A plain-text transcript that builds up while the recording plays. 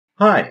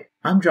Hi,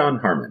 I'm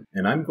John Harmon,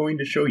 and I'm going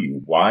to show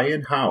you why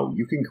and how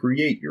you can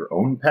create your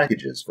own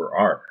packages for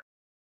R.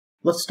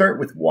 Let's start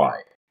with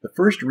why. The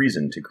first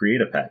reason to create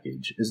a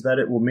package is that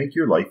it will make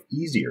your life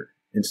easier.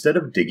 Instead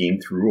of digging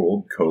through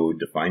old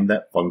code to find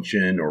that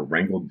function or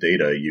wrangled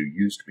data you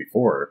used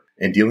before,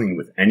 and dealing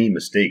with any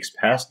mistakes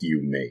past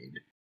you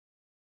made,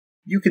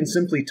 you can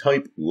simply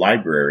type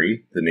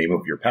library, the name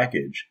of your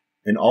package,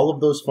 and all of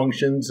those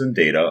functions and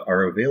data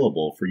are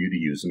available for you to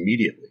use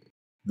immediately.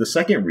 The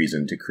second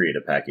reason to create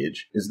a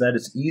package is that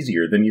it's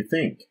easier than you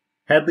think.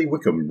 Hadley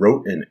Wickham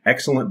wrote an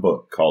excellent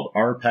book called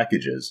R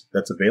Packages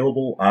that's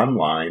available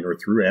online or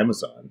through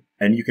Amazon,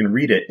 and you can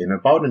read it in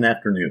about an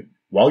afternoon.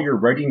 While you're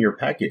writing your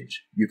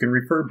package, you can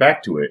refer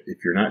back to it if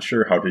you're not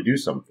sure how to do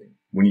something.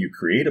 When you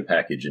create a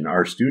package in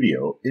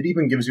RStudio, it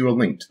even gives you a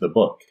link to the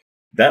book.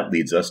 That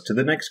leads us to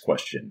the next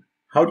question.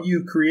 How do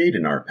you create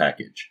an R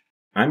package?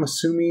 I'm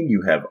assuming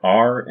you have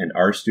R and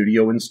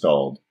RStudio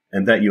installed,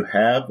 and that you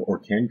have or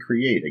can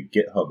create a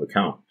GitHub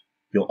account.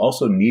 You'll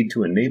also need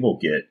to enable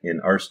Git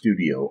in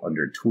RStudio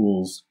under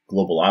Tools,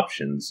 Global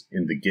Options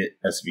in the Git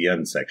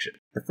SVN section.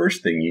 The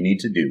first thing you need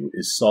to do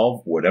is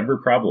solve whatever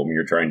problem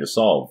you're trying to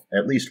solve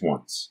at least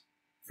once.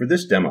 For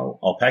this demo,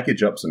 I'll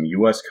package up some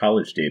US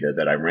college data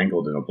that I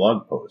wrangled in a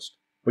blog post,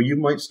 but you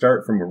might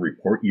start from a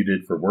report you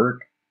did for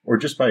work or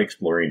just by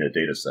exploring a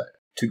dataset.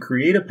 To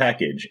create a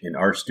package in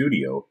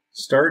RStudio,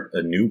 start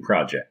a new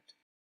project.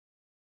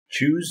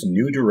 Choose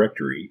New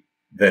Directory,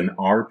 then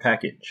R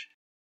Package.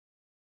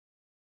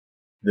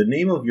 The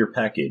name of your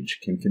package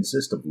can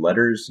consist of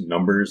letters,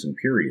 numbers, and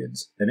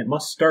periods, and it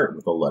must start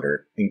with a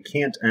letter and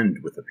can't end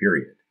with a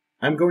period.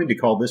 I'm going to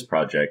call this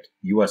project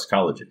US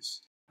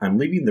Colleges. I'm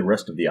leaving the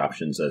rest of the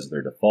options as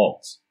their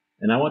defaults,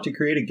 and I want to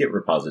create a Git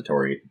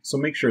repository, so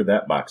make sure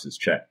that box is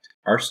checked.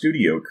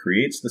 RStudio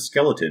creates the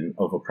skeleton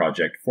of a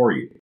project for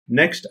you.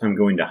 Next, I'm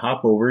going to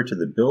hop over to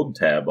the Build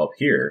tab up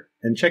here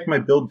and check my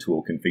build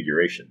tool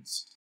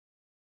configurations.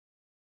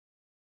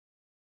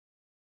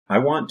 I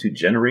want to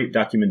generate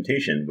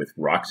documentation with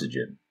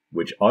Roxygen,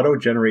 which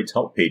auto-generates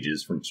help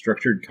pages from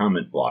structured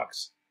comment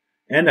blocks.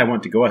 And I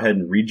want to go ahead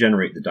and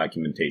regenerate the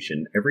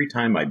documentation every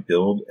time I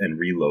build and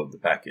reload the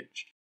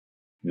package.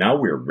 Now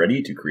we're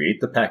ready to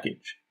create the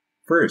package.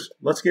 First,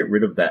 let's get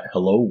rid of that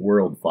Hello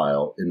World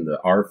file in the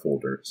R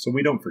folder so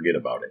we don't forget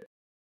about it.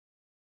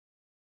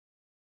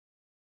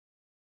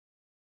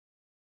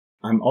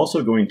 I'm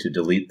also going to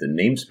delete the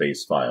namespace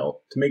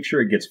file to make sure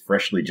it gets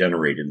freshly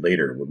generated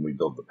later when we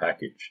build the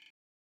package.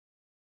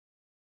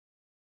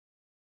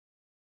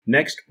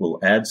 Next, we'll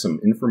add some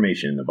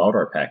information about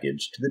our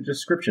package to the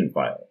description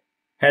file.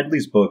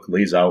 Hadley's book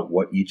lays out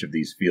what each of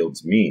these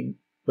fields mean,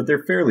 but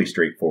they're fairly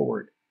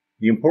straightforward.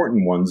 The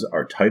important ones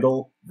are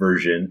title,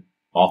 version,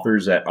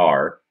 authors at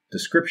R,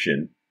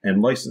 description,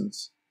 and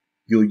license.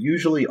 You'll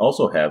usually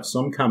also have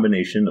some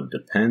combination of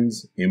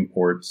depends,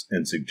 imports,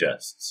 and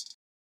suggests.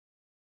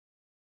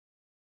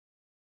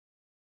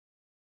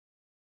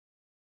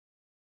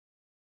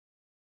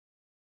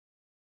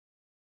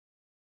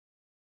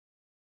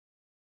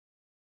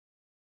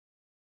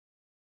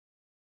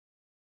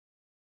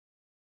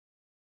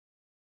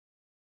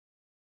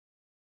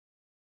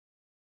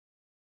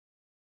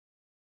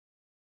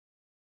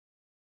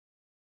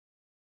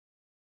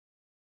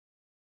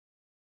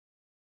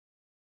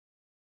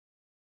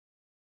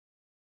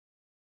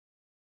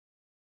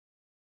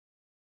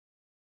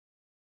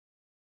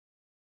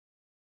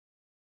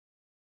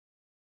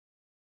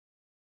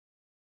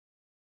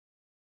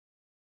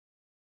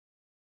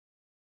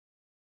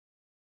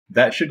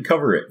 That should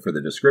cover it for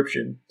the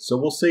description, so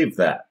we'll save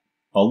that.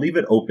 I'll leave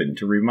it open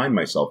to remind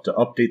myself to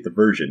update the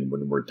version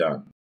when we're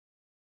done.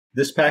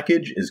 This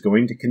package is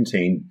going to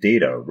contain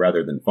data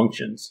rather than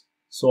functions,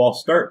 so I'll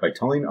start by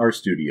telling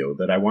RStudio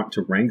that I want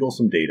to wrangle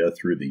some data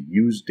through the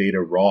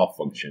useDataRaw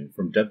function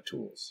from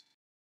DevTools.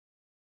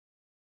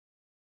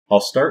 I'll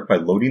start by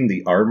loading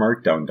the R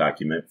Markdown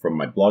document from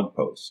my blog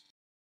post.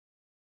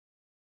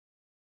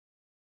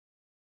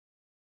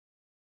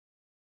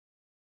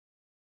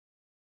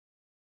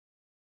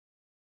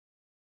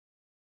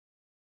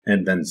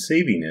 And then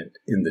saving it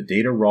in the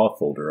data raw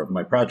folder of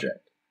my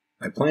project.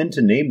 I plan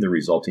to name the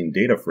resulting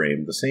data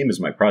frame the same as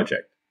my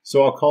project,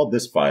 so I'll call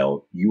this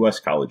file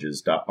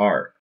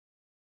uscolleges.r.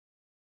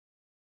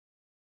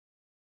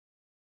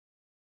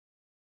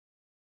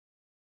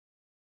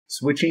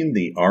 Switching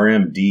the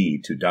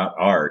RMD to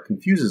 .r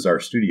confuses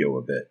RStudio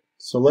a bit,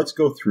 so let's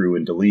go through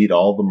and delete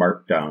all the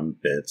markdown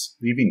bits,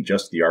 leaving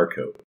just the R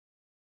code.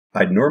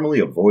 I'd normally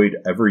avoid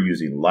ever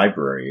using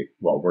library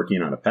while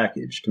working on a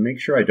package to make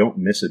sure I don't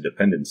miss a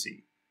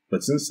dependency,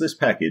 but since this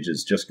package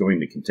is just going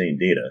to contain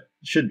data,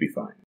 it should be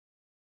fine.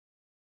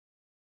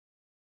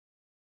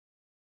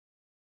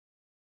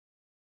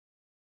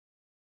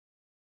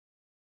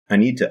 I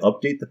need to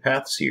update the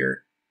paths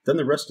here, then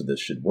the rest of this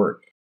should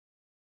work.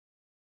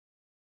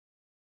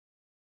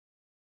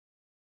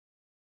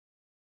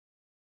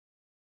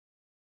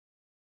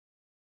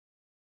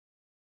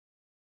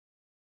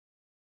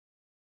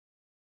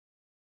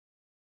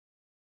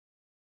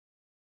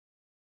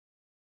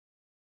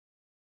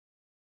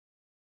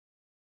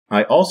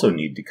 I also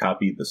need to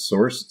copy the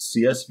source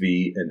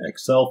CSV and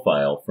Excel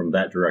file from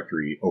that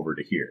directory over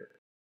to here.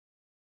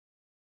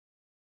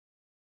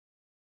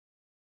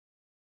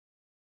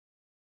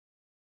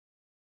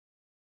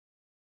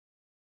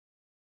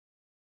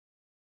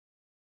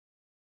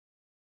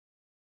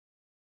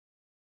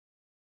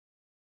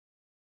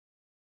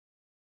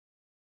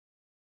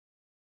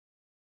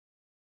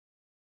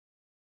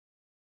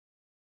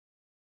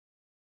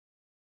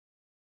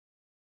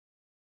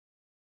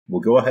 We'll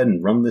go ahead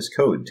and run this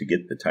code to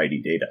get the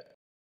tidy data.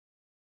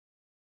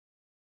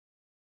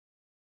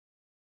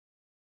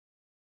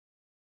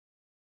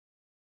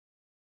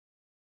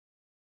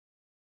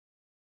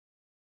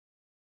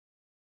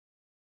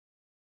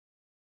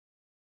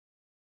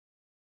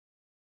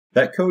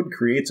 That code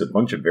creates a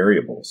bunch of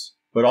variables,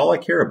 but all I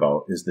care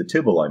about is the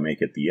tibble I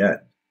make at the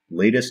end,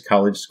 latest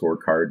college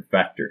scorecard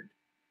factored.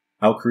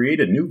 I'll create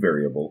a new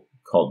variable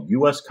called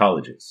US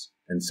Colleges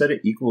and set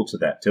it equal to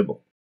that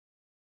tibble.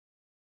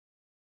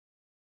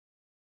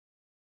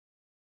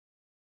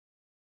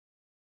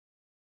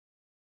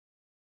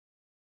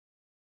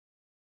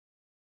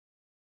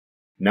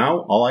 Now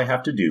all I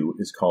have to do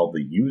is call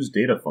the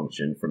useData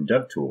function from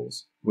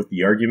DevTools with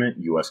the argument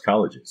US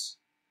Colleges.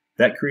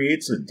 That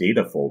creates a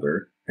data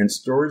folder and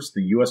stores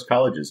the US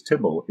Colleges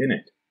tibble in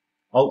it.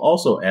 I'll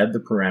also add the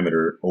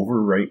parameter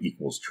overwrite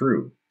equals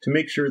true to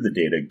make sure the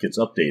data gets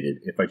updated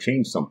if I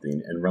change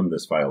something and run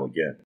this file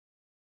again.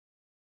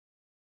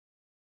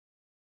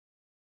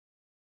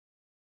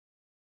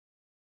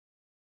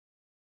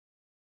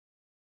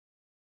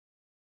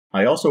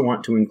 I also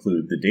want to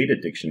include the data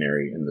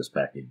dictionary in this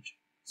package,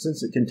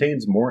 since it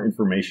contains more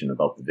information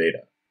about the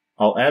data.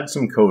 I'll add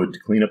some code to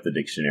clean up the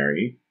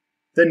dictionary,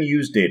 then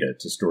use data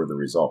to store the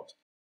result.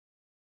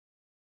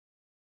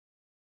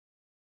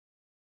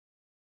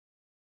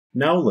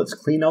 Now let's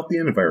clean out the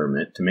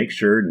environment to make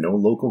sure no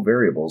local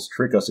variables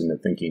trick us into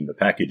thinking the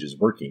package is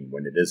working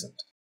when it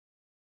isn't.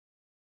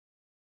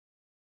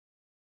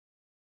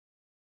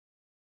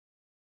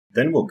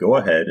 Then we'll go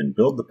ahead and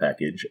build the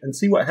package and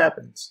see what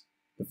happens.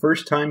 The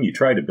first time you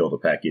try to build a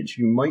package,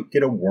 you might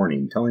get a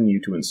warning telling you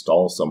to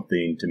install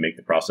something to make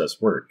the process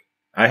work.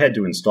 I had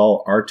to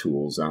install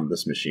RTools on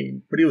this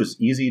machine, but it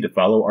was easy to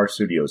follow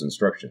RStudio's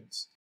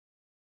instructions.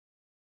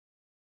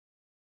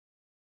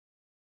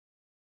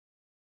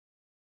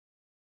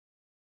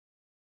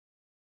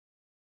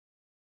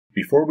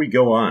 Before we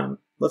go on,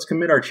 let's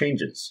commit our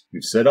changes.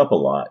 We've set up a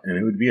lot, and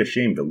it would be a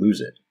shame to lose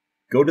it.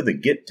 Go to the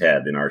Git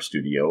tab in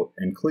RStudio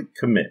and click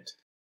Commit.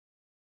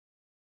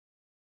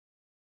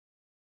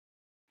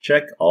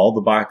 Check all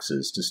the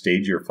boxes to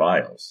stage your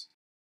files.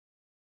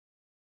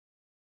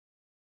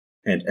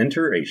 And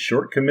enter a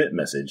short commit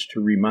message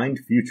to remind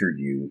future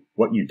you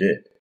what you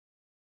did.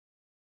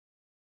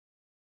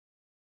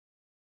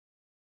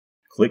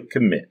 Click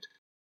Commit.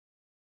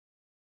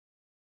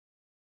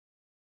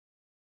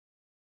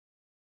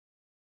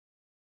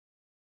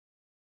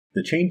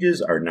 The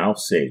changes are now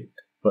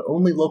saved, but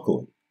only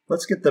locally.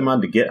 Let's get them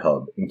onto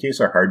GitHub in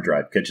case our hard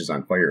drive catches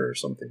on fire or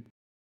something.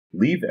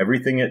 Leave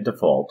everything at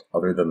default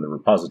other than the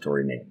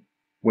repository name.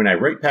 When I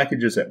write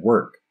packages at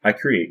work, I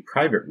create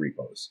private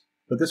repos,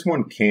 but this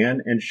one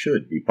can and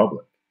should be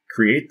public.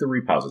 Create the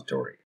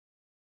repository.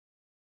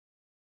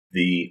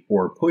 The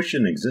or push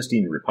an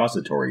existing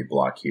repository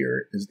block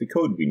here is the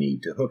code we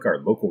need to hook our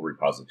local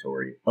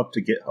repository up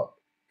to GitHub.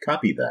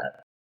 Copy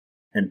that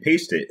and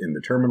paste it in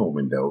the terminal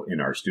window in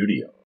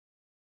RStudio.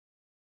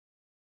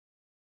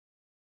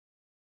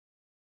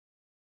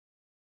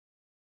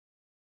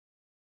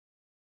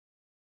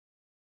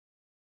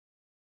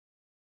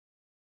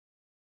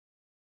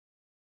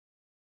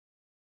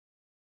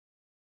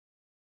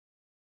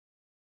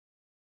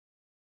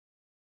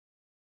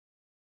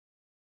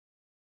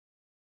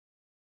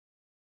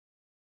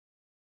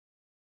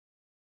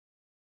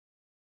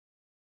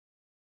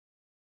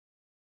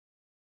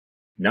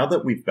 Now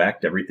that we've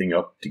backed everything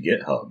up to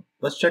GitHub,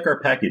 let's check our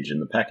package in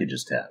the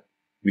Packages tab.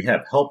 We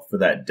have help for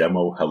that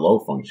demo hello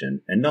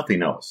function and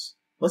nothing else.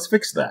 Let's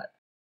fix that.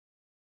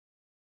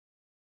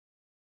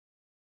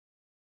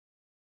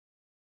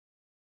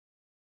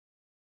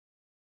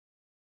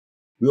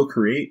 We'll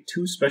create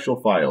two special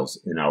files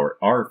in our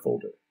R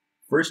folder.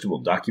 First,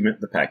 we'll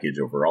document the package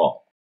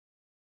overall.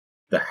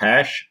 The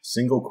hash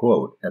single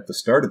quote at the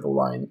start of the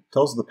line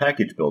tells the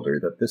package builder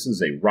that this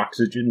is a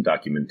Roxygen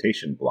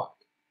documentation block.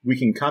 We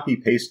can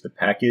copy-paste the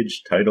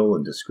package, title,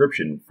 and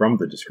description from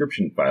the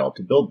description file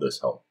to build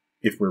this help.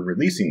 If we're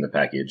releasing the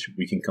package,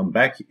 we can come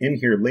back in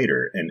here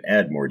later and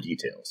add more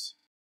details.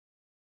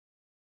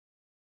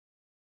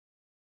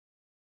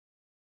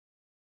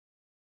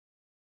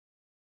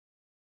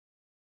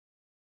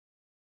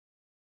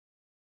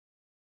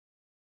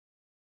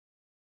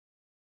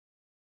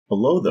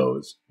 Below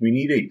those, we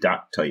need a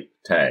 .type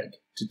tag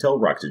to tell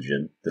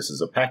Roxygen this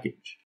is a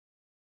package,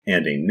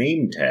 and a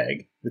name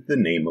tag with the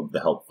name of the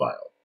help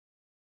file.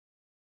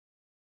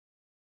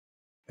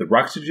 The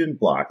Roxygen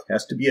block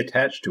has to be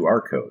attached to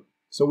our code,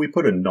 so we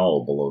put a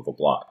null below the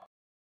block.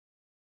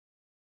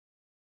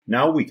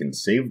 Now we can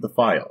save the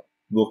file.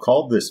 We'll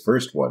call this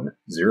first one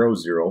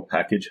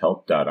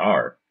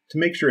 00packagehelp.r to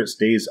make sure it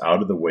stays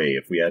out of the way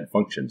if we add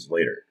functions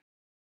later.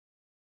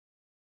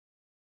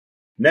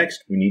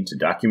 Next, we need to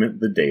document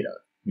the data.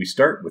 We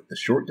start with the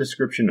short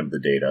description of the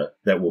data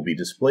that will be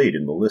displayed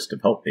in the list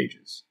of help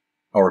pages.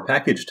 Our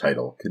package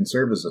title can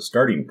serve as a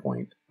starting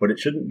point, but it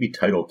shouldn't be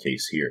title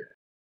case here.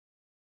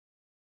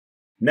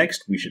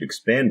 Next, we should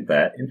expand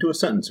that into a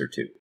sentence or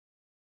two.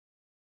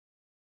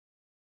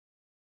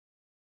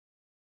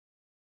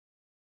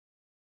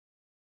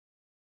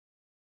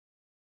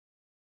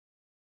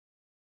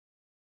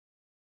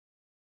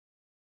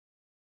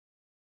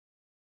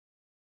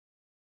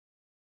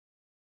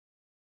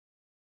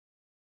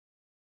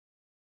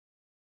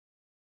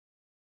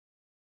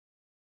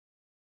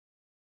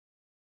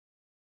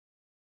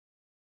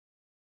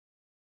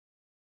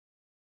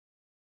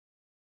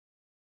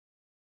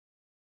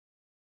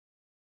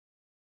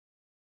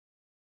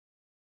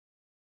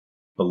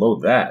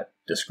 Below that,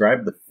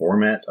 describe the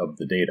format of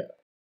the data.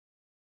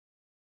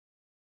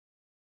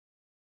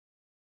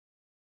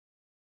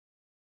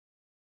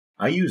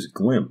 I use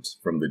Glimpse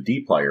from the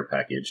dplyr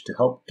package to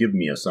help give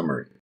me a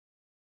summary.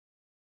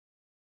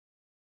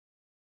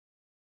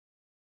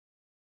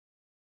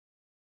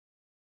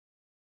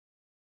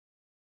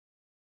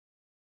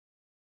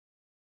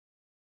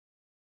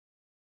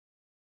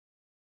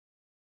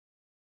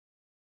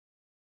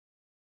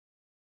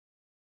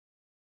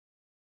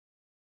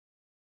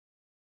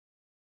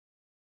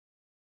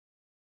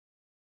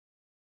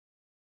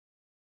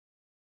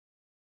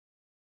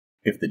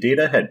 If the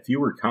data had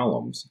fewer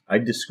columns,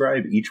 I'd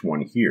describe each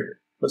one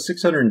here, but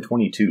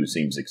 622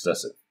 seems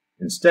excessive.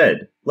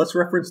 Instead, let's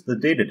reference the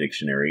data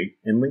dictionary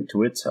and link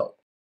to its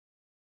help.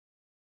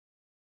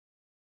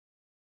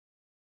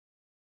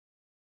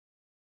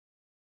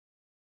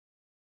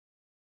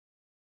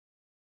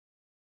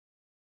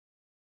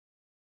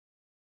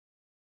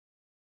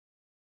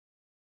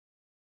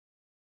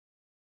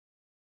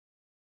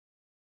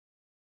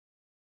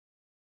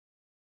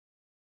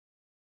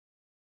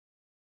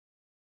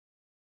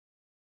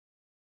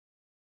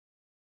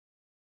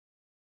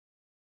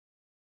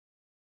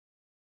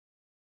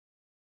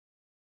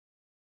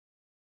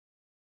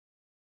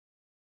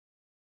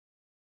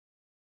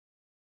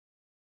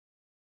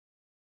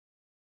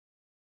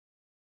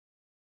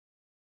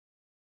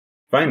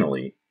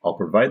 Finally, I'll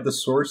provide the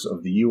source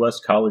of the U.S.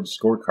 College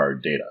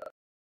Scorecard data.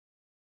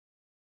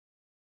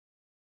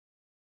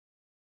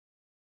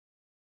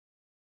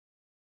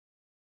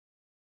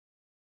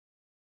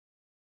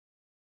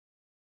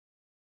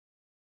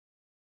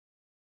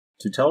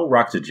 To tell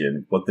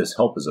Roxygen what this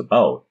help is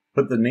about,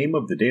 put the name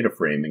of the data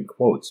frame in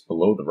quotes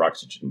below the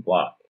Roxygen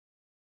block.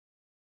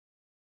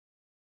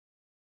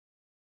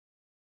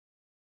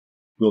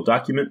 We'll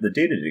document the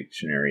data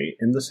dictionary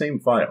in the same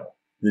file.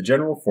 The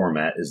general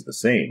format is the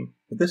same,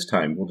 but this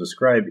time we'll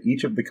describe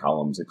each of the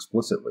columns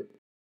explicitly.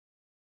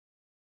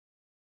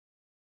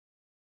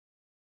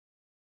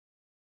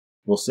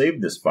 We'll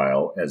save this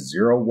file as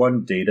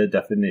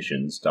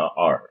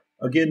 01datadefinitions.r,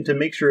 again to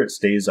make sure it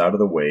stays out of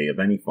the way of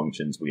any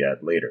functions we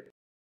add later.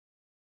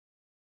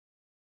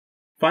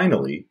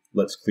 Finally,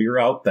 let's clear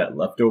out that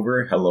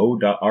leftover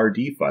hello.rd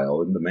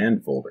file in the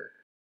man folder.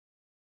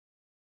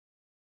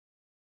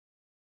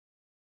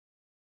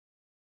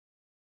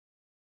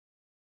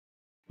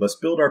 Let's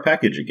build our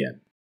package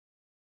again.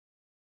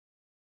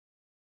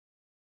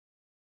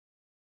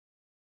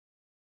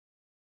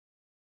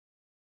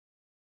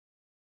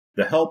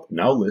 The help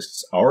now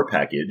lists our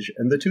package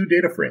and the two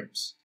data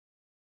frames.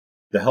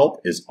 The help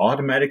is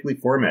automatically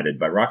formatted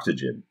by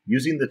Roxygen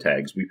using the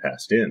tags we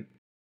passed in.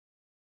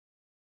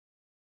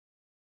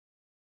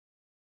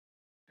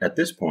 At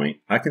this point,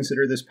 I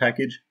consider this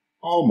package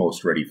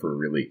almost ready for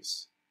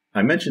release.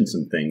 I mentioned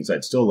some things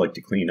I'd still like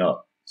to clean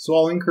up, so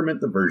I'll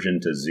increment the version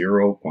to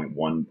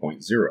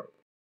 0.1.0.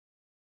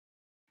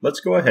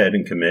 Let's go ahead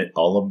and commit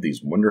all of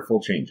these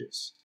wonderful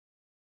changes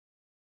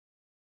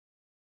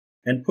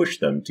and push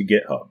them to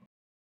GitHub.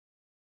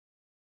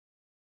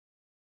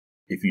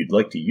 If you'd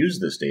like to use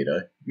this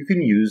data, you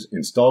can use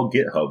Install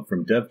GitHub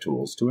from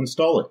DevTools to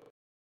install it.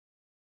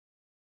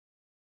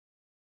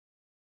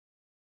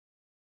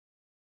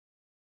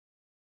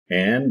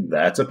 And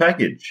that's a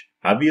package.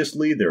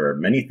 Obviously, there are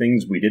many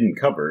things we didn't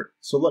cover,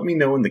 so let me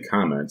know in the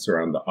comments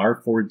or on the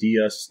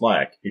R4DS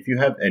Slack if you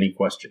have any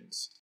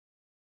questions.